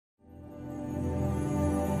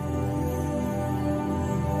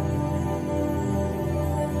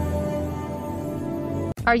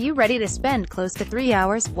Are you ready to spend close to 3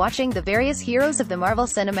 hours watching the various heroes of the Marvel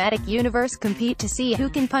Cinematic Universe compete to see who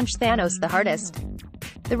can punch Thanos the hardest?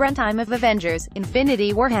 The runtime of Avengers: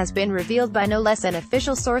 Infinity War has been revealed by no less an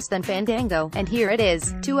official source than Fandango, and here it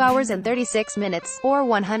is, 2 hours and 36 minutes, or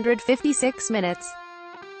 156 minutes.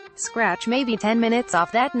 Scratch maybe 10 minutes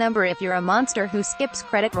off that number if you're a monster who skips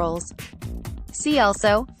credit rolls. See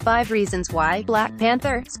also, 5 reasons why Black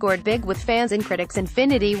Panther scored big with fans and critics.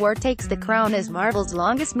 Infinity War takes the crown as Marvel's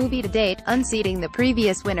longest movie to date, unseating the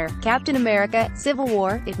previous winner, Captain America: Civil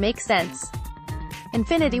War. It makes sense.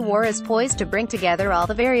 Infinity War is poised to bring together all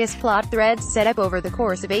the various plot threads set up over the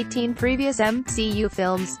course of 18 previous MCU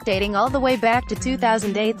films, dating all the way back to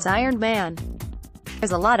 2008's Iron Man.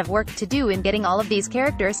 There's a lot of work to do in getting all of these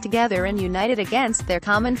characters together and united against their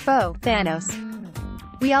common foe, Thanos.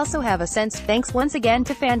 We also have a sense, thanks once again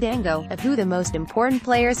to Fandango, of who the most important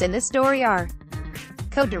players in this story are.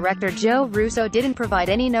 Co-director Joe Russo didn't provide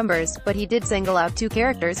any numbers, but he did single out 2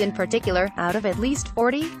 characters in particular, out of at least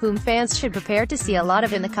 40, whom fans should prepare to see a lot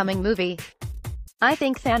of in the coming movie. "I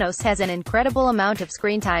think Thanos has an incredible amount of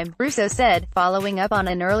screen time," Russo said, following up on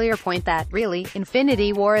an earlier point that, really,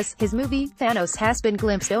 Infinity War is his movie. Thanos has been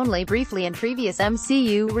glimpsed only briefly in previous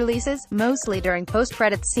MCU releases, mostly during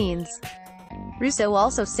post-credits scenes. Russo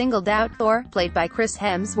also singled out Thor, played by Chris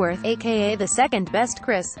Hemsworth, aka the second best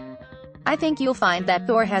Chris. "I think you'll find that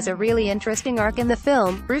Thor has a really interesting arc in the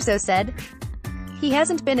film," Russo said. "He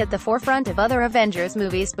hasn't been at the forefront of other Avengers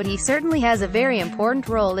movies, but he certainly has a very important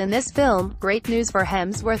role in this film." Great news for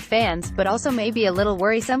Hemsworth fans, but also maybe a little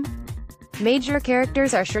worrisome. Major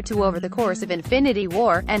characters are sure to over the course of Infinity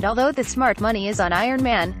War, and although the smart money is on Iron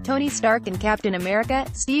Man, Tony Stark and Captain America,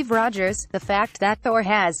 Steve Rogers, the fact that Thor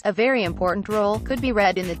has a very important role could be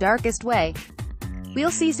read in the darkest way. We'll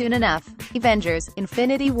see soon enough. Avengers: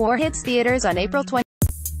 Infinity War hits theaters on April 20.